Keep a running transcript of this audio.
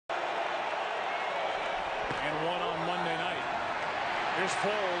and one on Monday night. Here's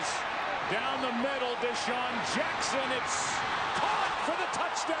Foles down the middle. Deshaun Jackson. It's caught for the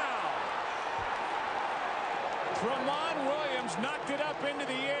touchdown. Tramon Williams knocked it up into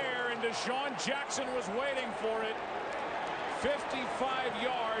the air, and Deshaun Jackson was waiting for it. 55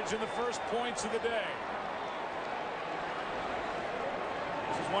 yards in the first points of the day.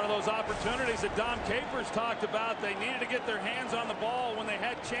 This is one of those opportunities that Dom Capers talked about. They needed to get their hands on the ball when they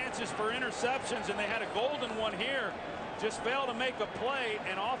had chances for interceptions, and they had a golden one here. Just failed to make a play,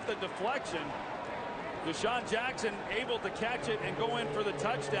 and off the deflection, Deshaun Jackson able to catch it and go in for the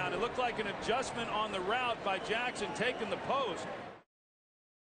touchdown. It looked like an adjustment on the route by Jackson taking the post.